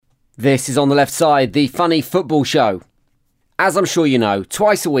This is On the Left Side, the funny football show. As I'm sure you know,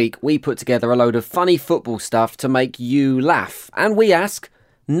 twice a week we put together a load of funny football stuff to make you laugh, and we ask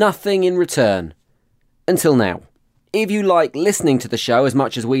nothing in return. Until now. If you like listening to the show as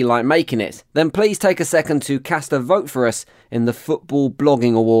much as we like making it, then please take a second to cast a vote for us in the Football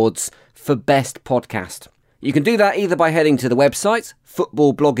Blogging Awards for Best Podcast. You can do that either by heading to the website,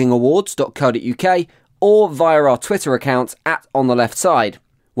 footballbloggingawards.co.uk, or via our Twitter account @OnTheLeftSide,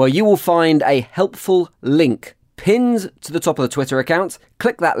 where you will find a helpful link pinned to the top of the Twitter account.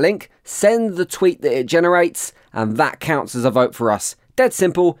 Click that link, send the tweet that it generates, and that counts as a vote for us. Dead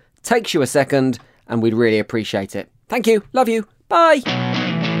simple, takes you a second, and we'd really appreciate it. Thank you, love you, bye!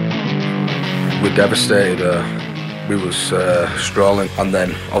 We're devastated. We was strolling, and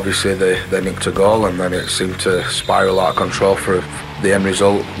then obviously they nicked a goal, and then it seemed to spiral out of control. For the end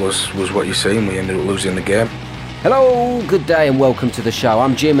result was what you see, and we ended up losing the game. Hello, good day and welcome to the show.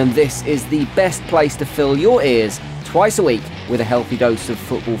 I'm Jim and this is the best place to fill your ears twice a week with a healthy dose of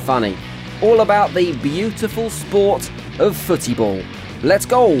football funny. All about the beautiful sport of footy ball. Let's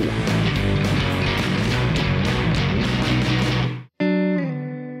go!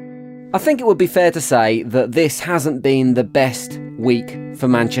 I think it would be fair to say that this hasn't been the best week for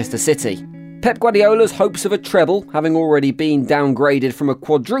Manchester City. Pep Guardiola's hopes of a treble, having already been downgraded from a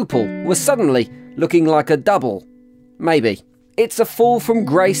quadruple, were suddenly looking like a double. Maybe. It's a fall from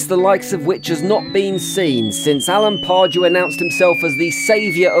grace the likes of which has not been seen since Alan Pardew announced himself as the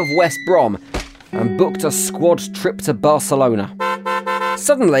saviour of West Brom and booked a squad trip to Barcelona.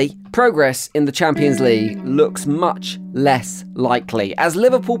 Suddenly, progress in the Champions League looks much less likely, as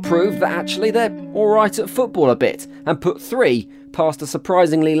Liverpool proved that actually they're alright at football a bit and put 3 past a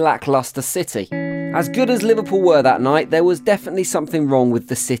surprisingly lacklustre City. As good as Liverpool were that night, there was definitely something wrong with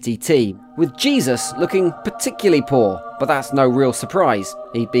the City team, with Jesus looking particularly poor, but that's no real surprise.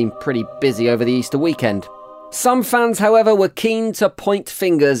 He'd been pretty busy over the Easter weekend. Some fans, however, were keen to point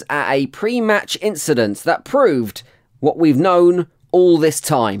fingers at a pre-match incident that proved what we've known all this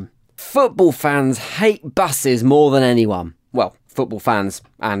time. Football fans hate buses more than anyone. Well, football fans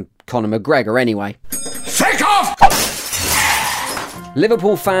and Conor McGregor anyway. Fuck off!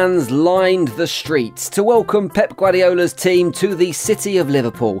 Liverpool fans lined the streets to welcome Pep Guardiola's team to the city of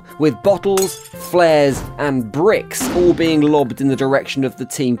Liverpool, with bottles, flares and bricks all being lobbed in the direction of the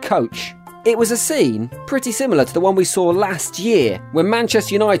team coach. It was a scene pretty similar to the one we saw last year when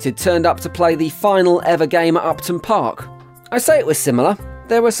Manchester United turned up to play the final ever game at Upton Park. I say it was similar.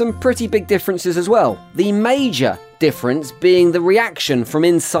 There were some pretty big differences as well. The major difference being the reaction from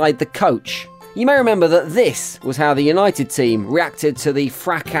inside the coach. You may remember that this was how the United team reacted to the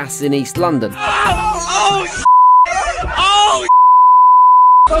fracas in East London.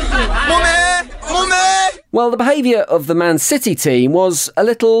 Well, the behaviour of the Man City team was a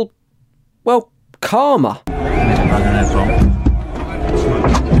little, well, calmer.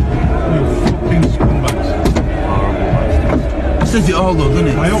 Says it all though, doesn't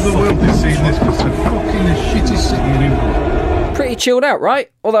it? I hope the world is seeing this because it's fucking the shittest city in England. Pretty chilled out, right?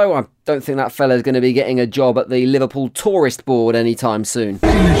 Although I don't think that fella's going to be getting a job at the Liverpool Tourist Board anytime soon.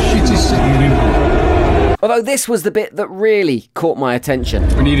 Fucking the shittest city in England. Although this was the bit that really caught my attention.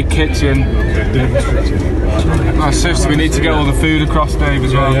 We need a kitchen. Nice sister, we need to get all the food across, Dave,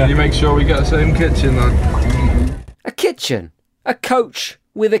 as well. Can you make sure we get the same kitchen, then? A kitchen. A coach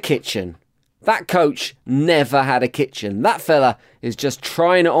with a kitchen. That coach never had a kitchen. That fella is just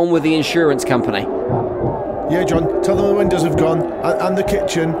trying it on with the insurance company. Yeah, John, tell them the windows have gone and the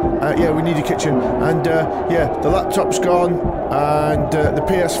kitchen. Yeah, we need a kitchen. And yeah, the laptop's gone and the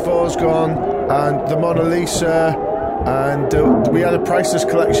PS4's gone and the Mona Lisa and we had a priceless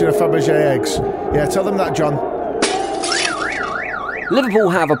collection of Fabergé eggs. Yeah, tell them that, John. Liverpool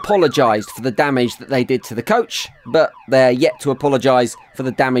have apologised for the damage that they did to the coach, but they're yet to apologise for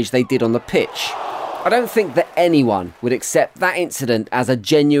the damage they did on the pitch. I don't think that anyone would accept that incident as a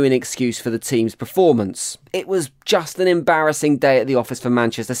genuine excuse for the team's performance. It was just an embarrassing day at the office for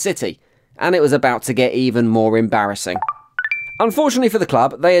Manchester City, and it was about to get even more embarrassing. Unfortunately for the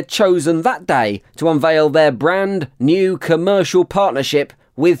club, they had chosen that day to unveil their brand new commercial partnership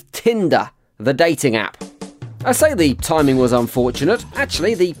with Tinder, the dating app. I say the timing was unfortunate.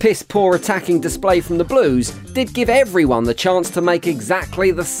 Actually, the piss-poor attacking display from the Blues did give everyone the chance to make exactly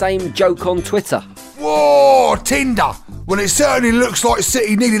the same joke on Twitter. Whoa, Tinder! Well, it certainly looks like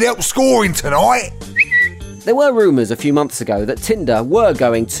City needed help scoring tonight. There were rumours a few months ago that Tinder were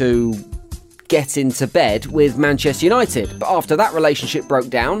going to get into bed with Manchester United, but after that relationship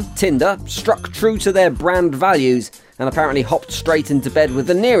broke down, Tinder struck true to their brand values and apparently hopped straight into bed with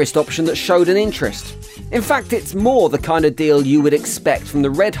the nearest option that showed an interest. In fact, it's more the kind of deal you would expect from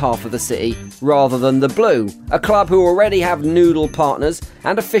the red half of the city rather than the blue, a club who already have noodle partners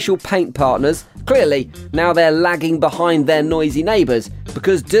and official paint partners. Clearly, now they're lagging behind their noisy neighbours,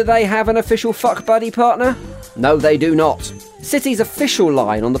 because do they have an official fuck buddy partner? No, they do not. City's official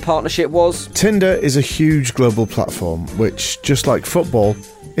line on the partnership was, Tinder is a huge global platform which, just like football,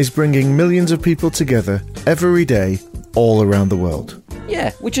 is bringing millions of people together every day all around the world.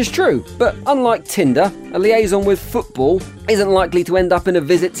 Yeah, which is true, but unlike Tinder, a liaison with football isn't likely to end up in a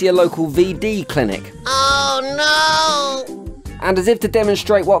visit to your local VD clinic. Oh no! And as if to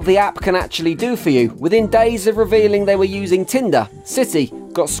demonstrate what the app can actually do for you, within days of revealing they were using Tinder, City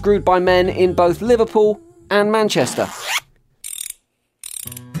got screwed by men in both Liverpool and Manchester.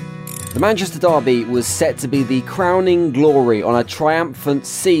 The Manchester derby was set to be the crowning glory on a triumphant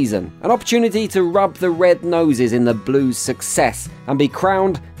season, an opportunity to rub the red noses in the Blues' success and be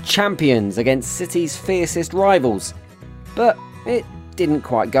crowned champions against City's fiercest rivals. But it didn't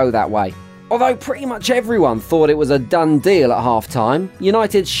quite go that way. Although pretty much everyone thought it was a done deal at half-time,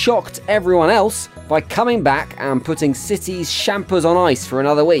 United shocked everyone else by coming back and putting City's champers on ice for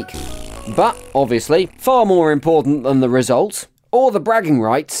another week. But, obviously, far more important than the result, or the bragging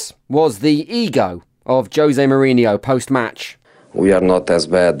rights, was the ego of Jose Mourinho post-match. We are not as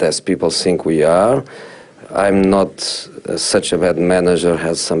bad as people think we are. I'm not such a bad manager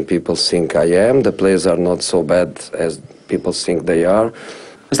as some people think I am. The players are not so bad as people think they are.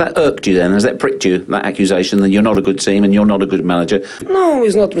 Has that irked you then? Has that pricked you, that accusation that you're not a good team and you're not a good manager? No,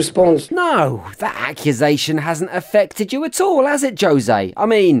 he's not responsible. No, that accusation hasn't affected you at all, has it, Jose? I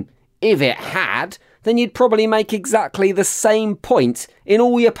mean, if it had, then you'd probably make exactly the same point in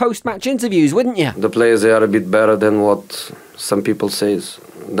all your post-match interviews, wouldn't you? The players, they are a bit better than what some people say.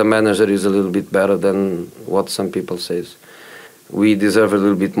 The manager is a little bit better than what some people say. We deserve a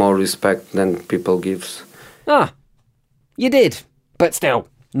little bit more respect than people give. Ah, you did. But still,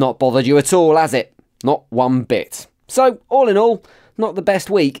 not bothered you at all, has it? Not one bit. So, all in all, not the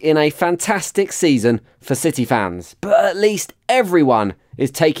best week in a fantastic season for City fans. But at least everyone is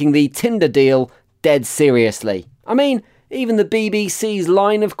taking the Tinder deal dead seriously. I mean, even the BBC's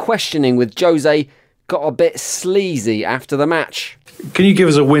line of questioning with Jose got a bit sleazy after the match. Can you give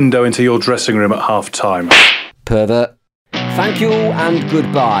us a window into your dressing room at half-time? Pervert. Thank you and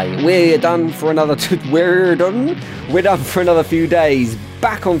goodbye. We're done for another We're done for another few days.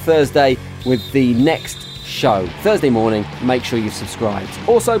 Back on Thursday with the next show. Thursday morning, make sure you've subscribed.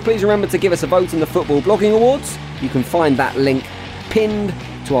 Also, please remember to give us a vote in the Football Blogging Awards. You can find that link pinned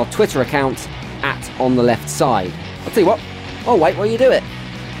to our Twitter account at On The Left Side. I'll tell you what, I'll wait while you do it.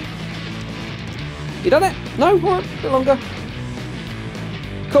 You done it? No? Alright, a bit longer.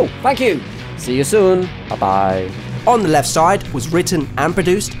 Cool, thank you. See you soon. Bye-bye. On the Left Side was written and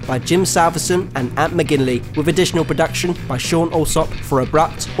produced by Jim Salverson and Ant McGinley, with additional production by Sean Alsop for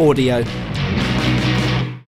Abrupt Audio.